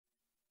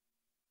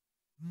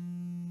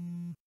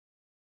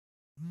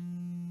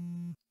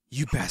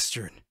You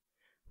bastard.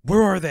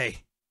 Where are they?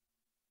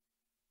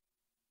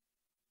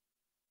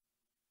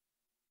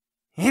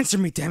 Answer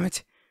me, damn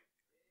it.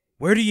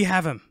 Where do you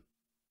have him?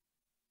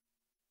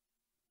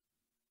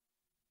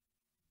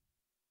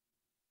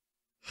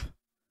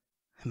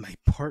 My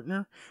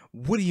partner?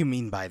 What do you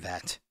mean by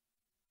that?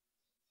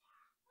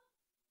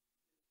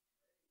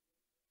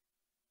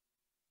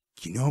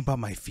 You know about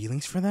my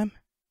feelings for them?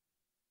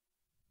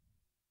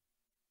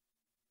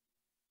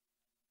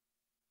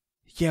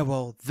 Yeah,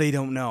 well, they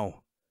don't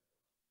know.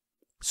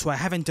 So I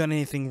haven't done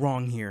anything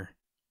wrong here.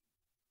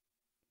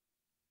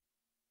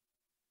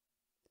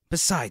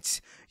 Besides,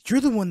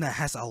 you're the one that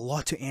has a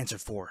lot to answer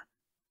for.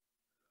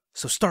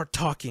 So start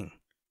talking.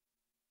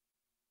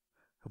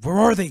 Where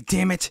are they,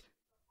 damn it?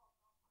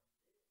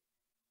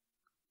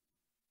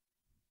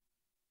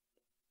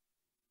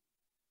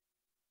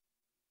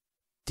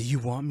 Do you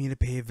want me to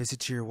pay a visit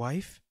to your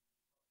wife?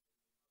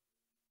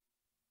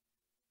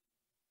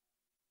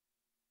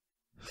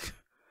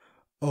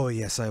 Oh,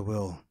 yes, I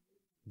will.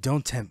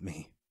 Don't tempt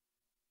me.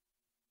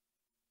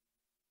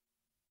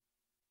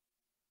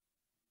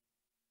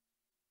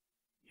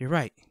 You're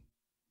right.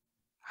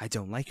 I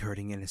don't like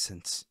hurting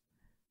innocents.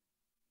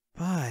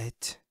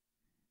 But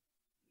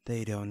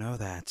they don't know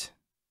that.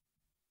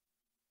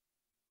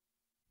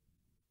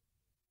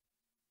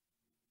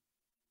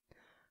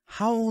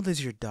 How old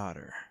is your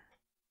daughter?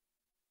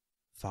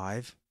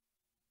 5?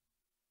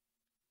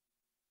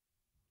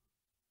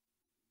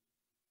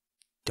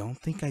 Don't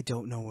think I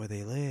don't know where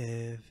they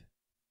live.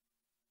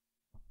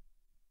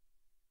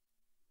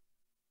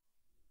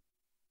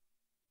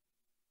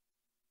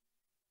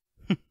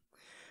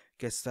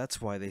 Guess that's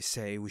why they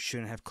say we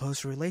shouldn't have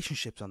close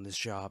relationships on this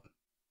job.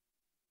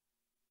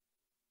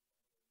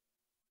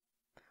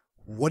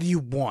 What do you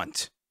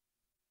want?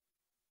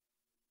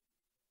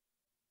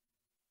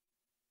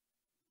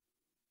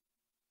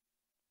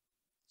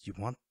 You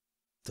want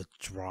the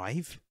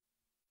drive?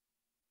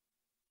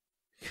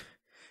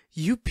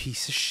 You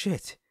piece of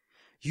shit.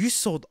 You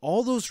sold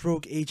all those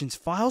rogue agents'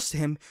 files to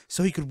him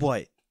so he could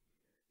what?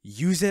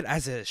 Use it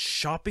as a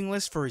shopping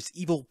list for his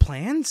evil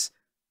plans?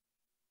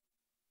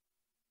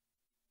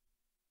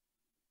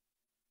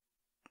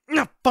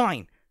 No,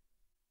 fine.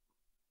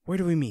 Where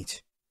do we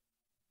meet?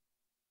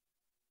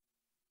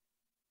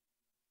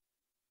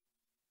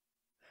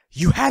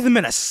 You had them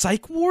in a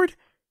psych ward?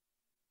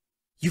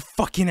 You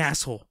fucking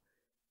asshole.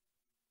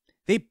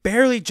 They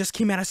barely just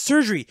came out of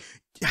surgery.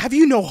 Have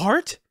you no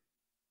heart?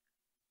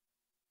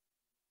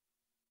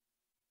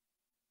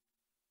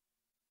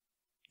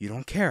 You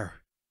don't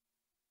care.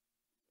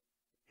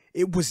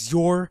 It was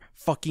your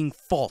fucking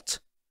fault.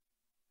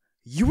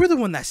 You were the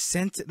one that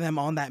sent them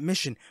on that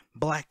mission,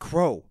 Black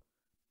Crow,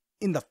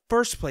 in the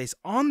first place,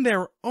 on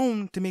their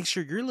own, to make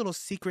sure your little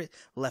secret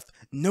left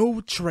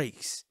no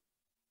trace.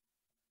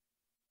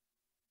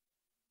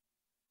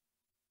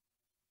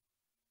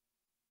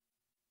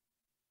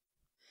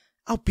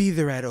 I'll be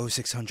there at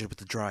 0600 with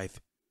the drive.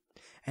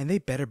 And they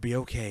better be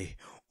okay,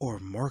 or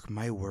mark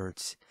my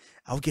words,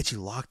 I'll get you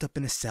locked up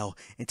in a cell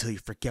until you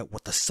forget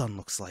what the sun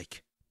looks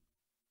like.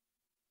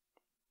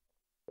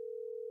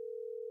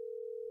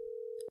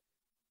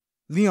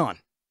 Leon.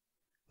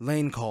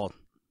 Lane called.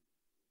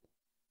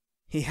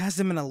 He has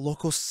them in a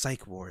local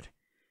psych ward.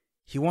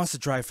 He wants to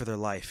drive for their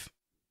life.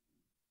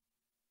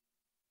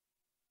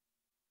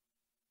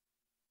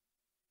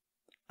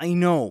 I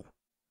know.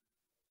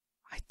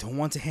 I don't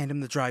want to hand him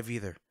the drive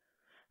either,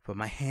 but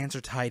my hands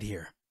are tied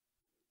here.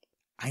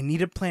 I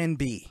need a plan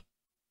B.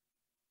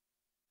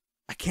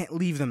 I can't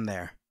leave them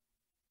there.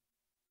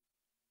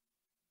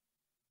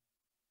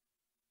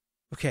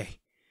 Okay,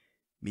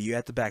 meet you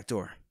at the back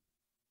door.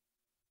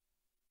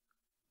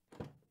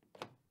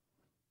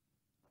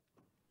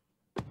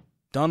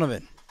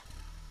 Donovan,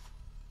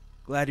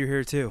 glad you're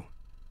here too.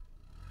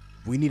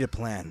 We need a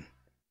plan.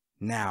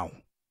 Now.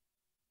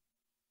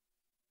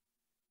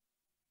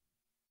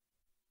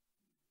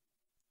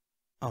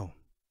 Oh,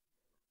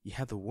 you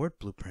have the ward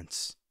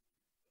blueprints.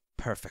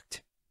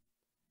 Perfect.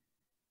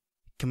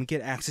 Can we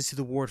get access to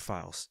the ward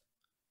files?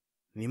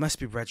 They must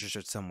be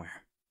registered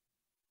somewhere.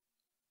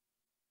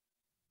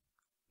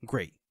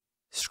 Great.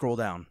 Scroll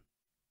down.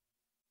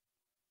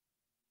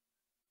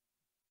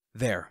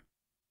 There.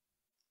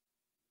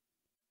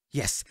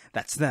 Yes,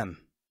 that's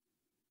them.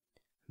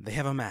 They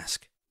have a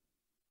mask.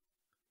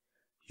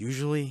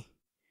 Usually,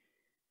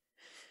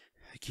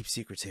 I keep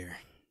secrets here.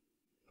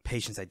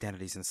 Patients'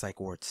 identities in psych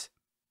wards.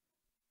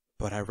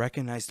 But I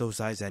recognize those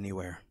eyes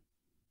anywhere.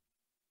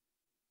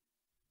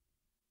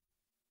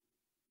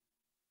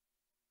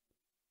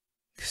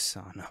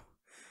 Kasano.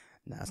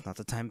 Now's not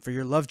the time for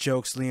your love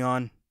jokes,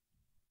 Leon.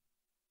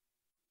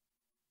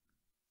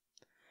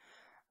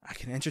 I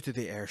can enter through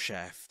the air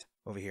shaft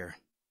over here.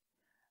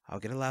 I'll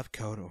get a lab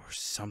coat or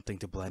something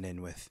to blend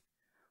in with.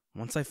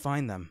 Once I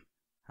find them,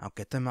 I'll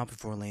get them out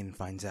before Lane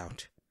finds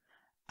out.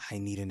 I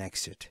need an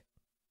exit.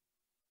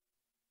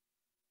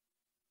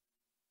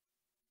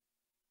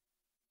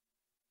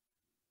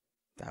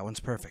 That one's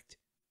perfect.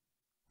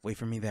 Wait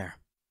for me there.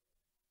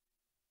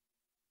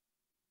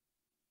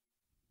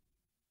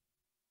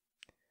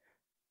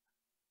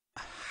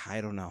 I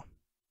don't know.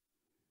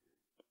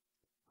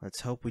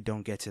 Let's hope we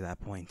don't get to that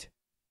point.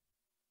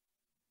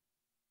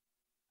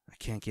 I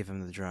can't give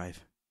him the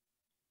drive.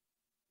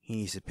 He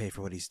needs to pay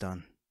for what he's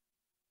done.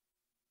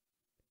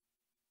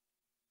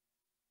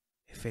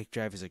 A fake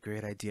drive is a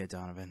great idea,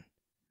 Donovan.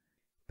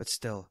 But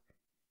still,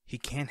 he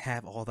can't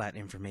have all that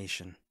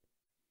information.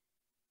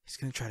 He's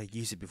gonna try to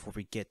use it before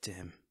we get to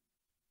him.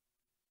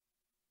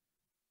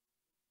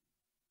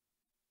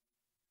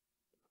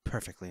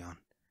 Perfect, Leon.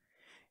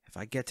 If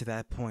I get to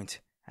that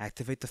point,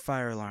 activate the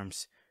fire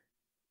alarms.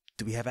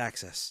 Do we have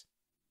access?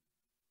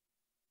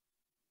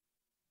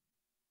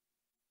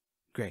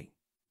 Great.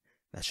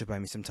 That should buy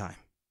me some time.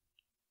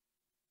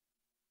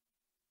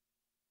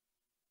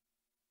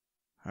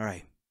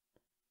 Alright.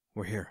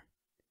 We're here.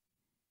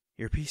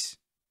 Earpiece?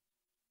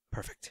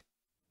 Perfect.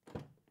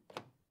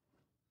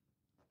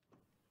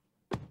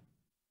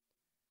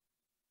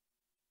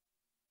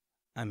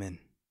 I'm in.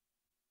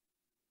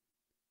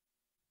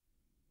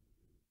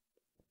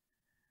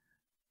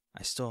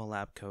 I stole a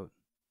lab coat.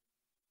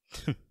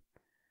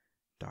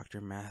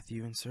 Dr.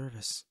 Matthew in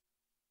service.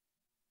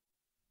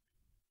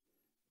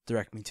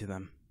 Direct me to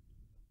them.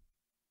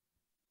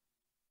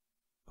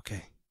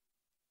 Okay.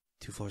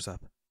 2 floors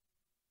up.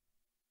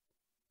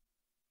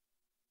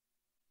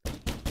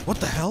 What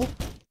the hell?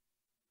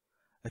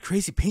 A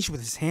crazy patient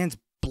with his hands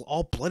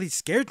all bloody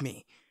scared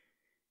me.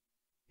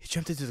 He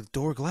jumped into the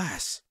door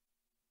glass.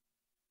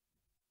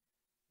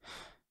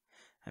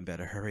 I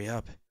better hurry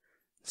up.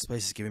 This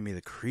place is giving me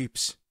the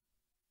creeps.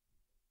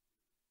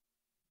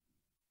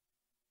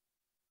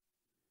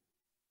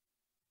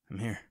 I'm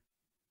here.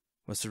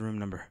 What's the room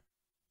number?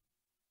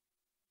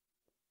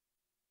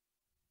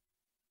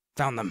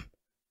 Found them.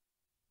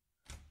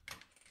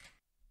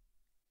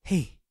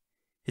 Hey,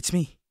 it's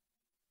me.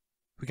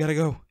 We gotta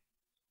go.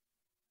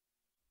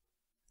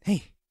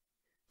 Hey,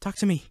 talk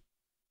to me.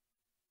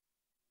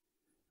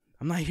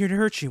 I'm not here to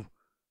hurt you.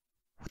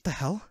 What the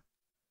hell?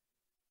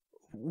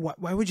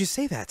 Why would you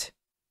say that?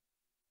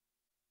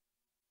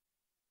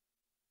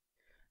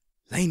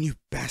 Lane, you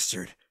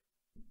bastard.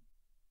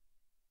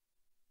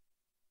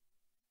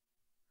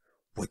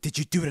 What did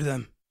you do to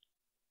them?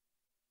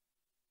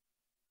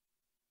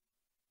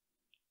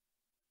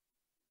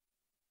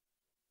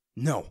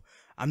 No,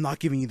 I'm not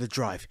giving you the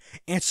drive.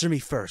 Answer me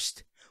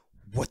first.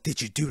 What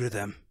did you do to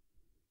them?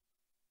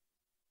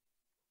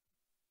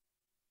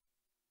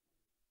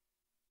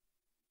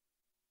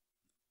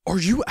 Are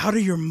you out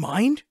of your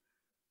mind?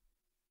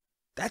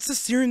 That's the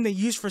serum they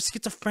use for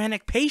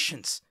schizophrenic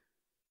patients.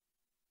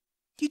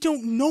 You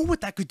don't know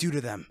what that could do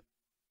to them.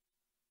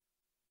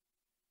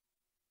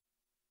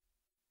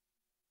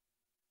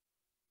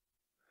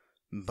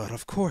 But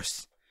of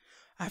course,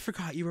 I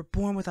forgot you were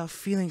born without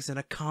feelings and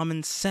a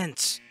common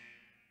sense.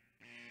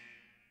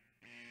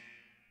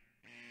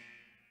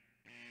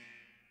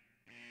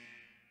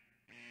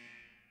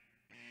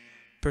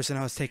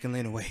 Personnel has taken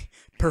Lane away.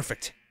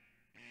 Perfect.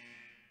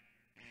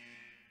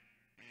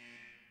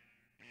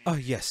 Oh,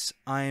 yes,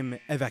 I'm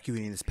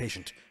evacuating this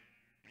patient.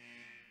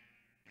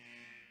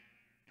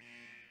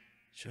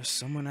 Just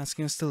someone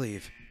asking us to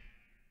leave.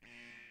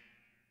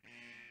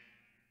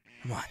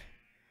 Come on,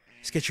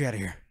 let's get you out of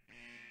here.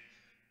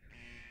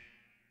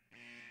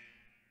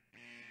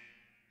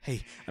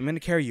 Hey, I'm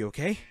gonna carry you,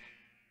 okay?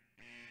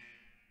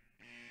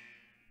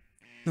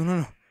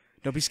 No.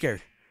 Don't be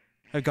scared.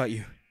 I've got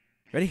you.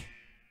 Ready?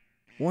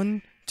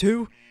 1,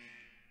 2.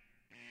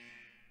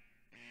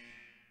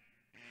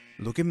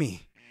 Look at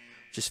me.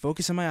 Just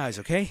focus on my eyes,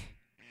 okay?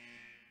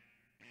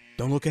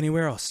 Don't look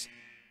anywhere else.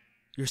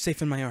 You're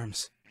safe in my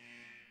arms.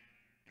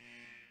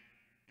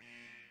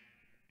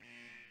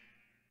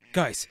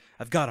 Guys,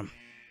 I've got him.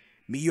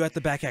 Meet you at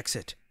the back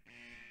exit.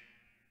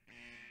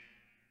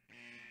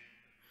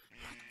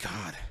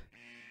 God,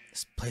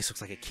 this place looks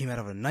like it came out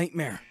of a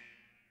nightmare.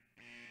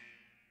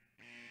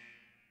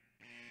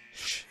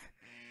 Shh,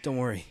 don't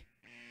worry.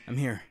 I'm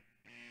here.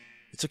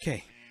 It's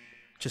okay.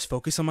 Just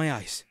focus on my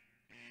eyes.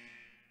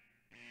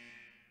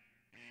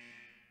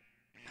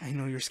 I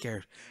know you're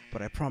scared,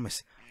 but I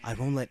promise I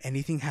won't let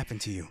anything happen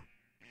to you.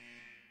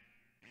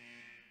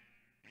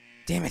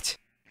 Damn it!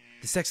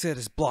 This exit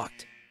is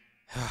blocked.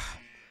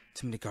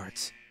 Too many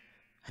guards.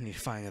 I need to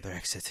find another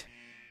exit.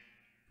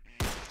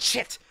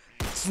 Shit!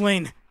 It's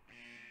Lane!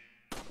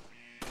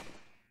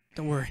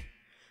 Don't worry.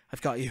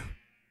 I've got you.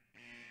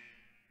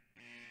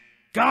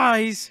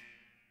 Guys!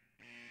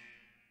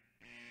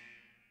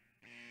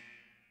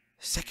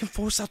 2nd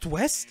floor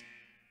southwest?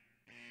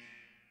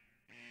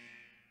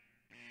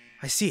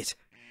 I see it.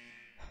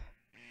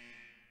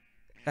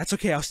 That's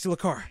okay, I'll steal a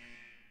car.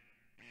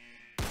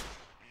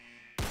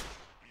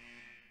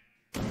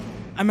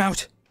 I'm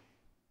out.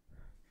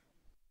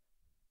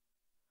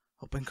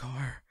 Open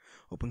car.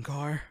 Open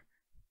car.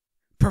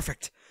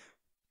 Perfect.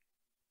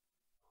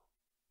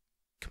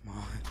 Come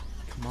on.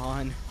 Come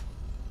on.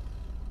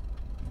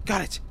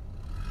 Got it.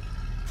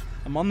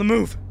 I'm on the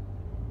move.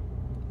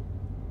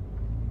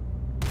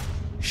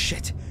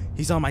 Shit.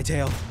 He's on my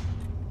tail.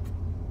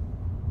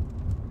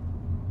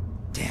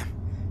 Damn.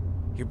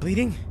 You're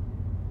bleeding?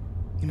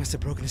 You must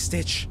have broken a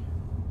stitch.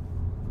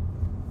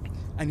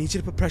 I need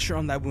you to put pressure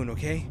on that wound,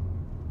 okay?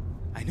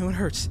 I know it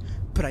hurts,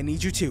 but I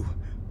need you to.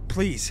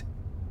 Please.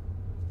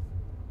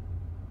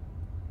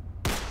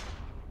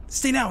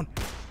 Stay down!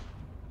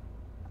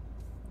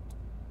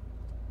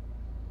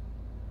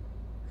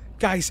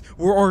 Guys,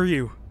 where are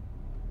you?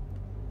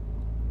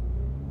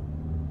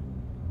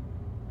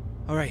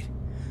 Alright,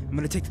 I'm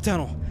gonna take the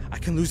tunnel. I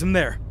can lose him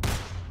there.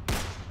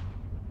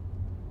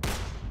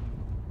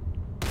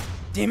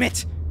 Damn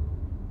it!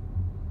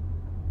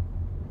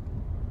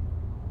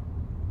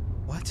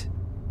 What?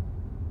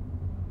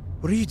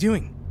 What are you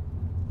doing?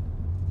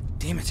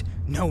 Damn it.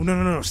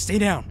 No. Stay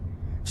down.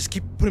 Just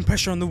keep putting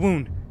pressure on the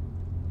wound.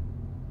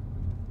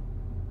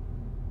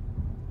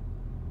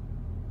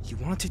 You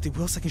want to take the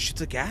wheel so I can shoot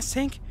the gas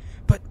tank?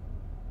 But...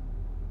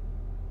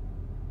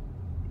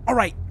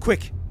 Alright,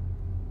 quick.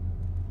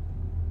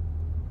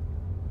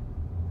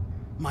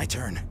 My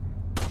turn.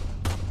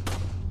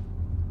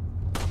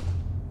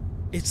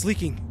 It's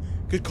leaking.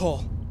 Good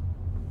call.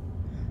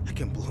 I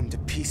can blow him to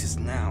pieces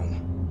now.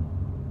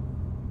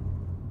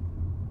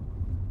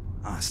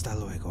 Hasta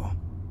luego.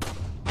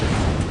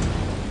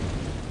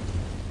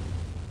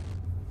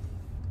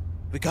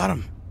 We got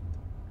him.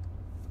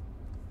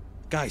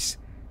 Guys,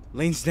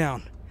 lane's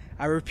down.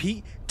 I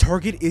repeat,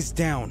 target is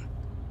down.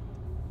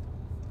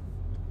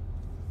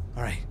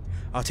 Alright,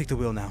 I'll take the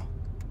wheel now.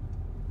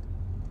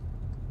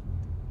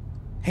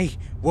 Hey,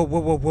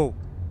 whoa.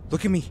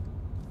 Look at me.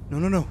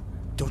 No.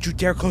 Don't you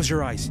dare close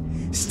your eyes.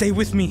 Stay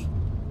with me.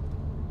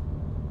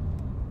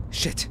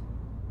 Shit.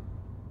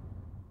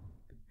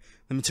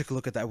 Let me take a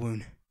look at that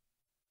wound.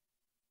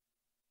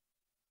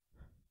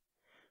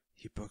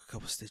 You broke a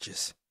couple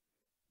stitches.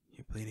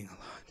 You're bleeding a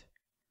lot.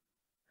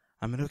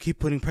 I'm gonna keep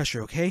putting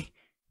pressure, okay?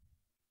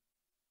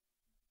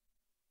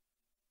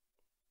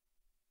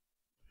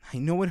 I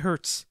know it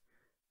hurts.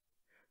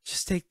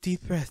 Just take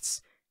deep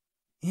breaths.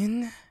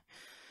 In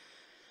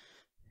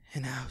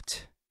and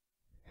out.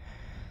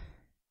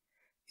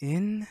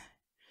 In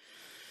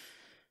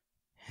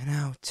and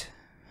out.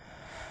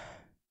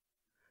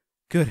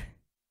 Good.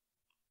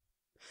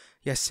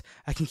 Yes,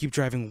 I can keep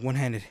driving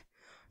one-handed.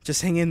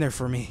 Just hang in there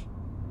for me.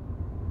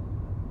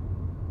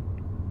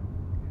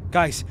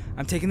 Guys,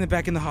 I'm taking them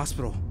back in the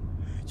hospital.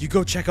 You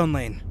go check on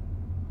Lane.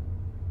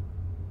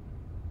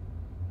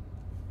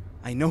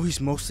 I know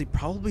he's mostly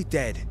probably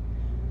dead,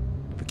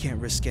 but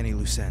can't risk any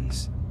loose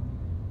ends.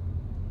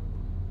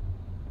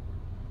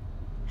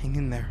 Hang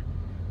in there.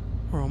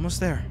 We're almost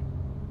there.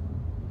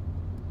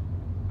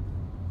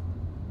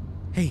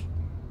 Hey,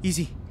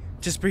 easy.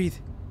 Just breathe.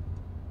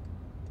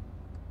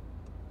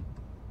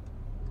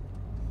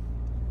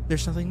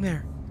 There's nothing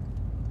there.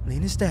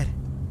 Lane is dead.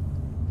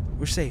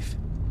 We're safe.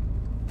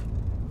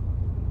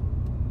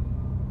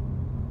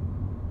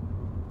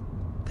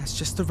 That's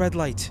just the red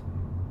light.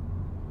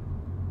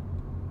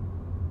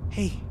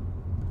 Hey,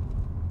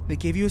 they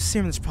gave you a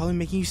serum that's probably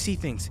making you see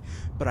things,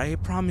 but I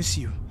promise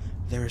you,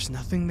 there is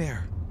nothing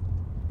there.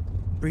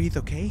 Breathe,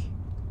 okay?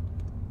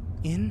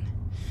 In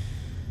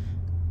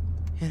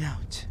and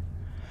out.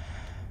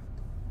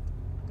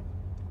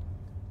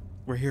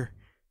 We're here.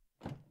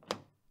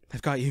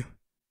 I've got you.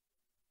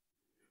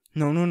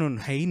 No.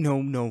 Hey,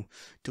 no.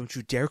 Don't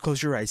you dare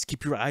close your eyes.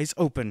 Keep your eyes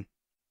open.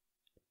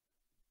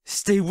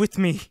 Stay with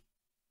me.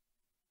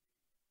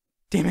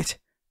 Damn it.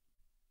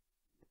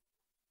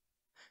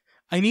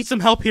 I need some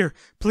help here,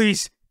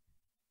 please.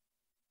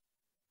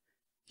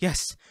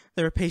 Yes,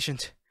 they're a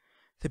patient.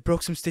 They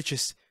broke some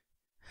stitches.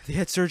 They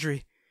had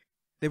surgery.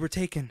 They were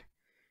taken.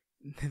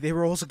 They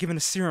were also given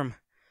a serum.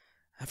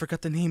 I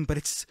forgot the name, but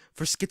it's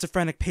for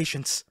schizophrenic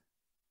patients.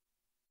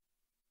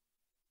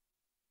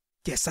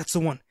 Yes, that's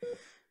the one.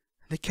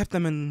 They kept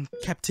them in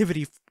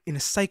captivity in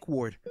a psych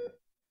ward.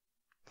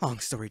 Long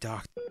story,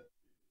 Doc.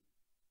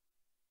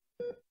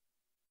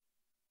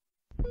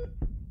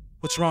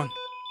 What's wrong?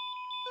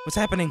 What's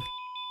happening?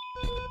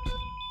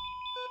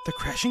 They're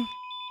crashing?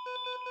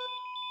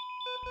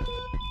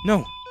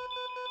 No.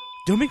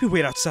 Don't make me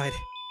wait outside.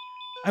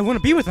 I want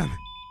to be with them.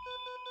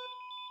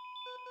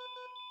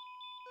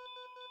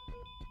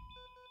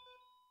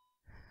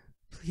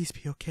 Please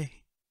be okay.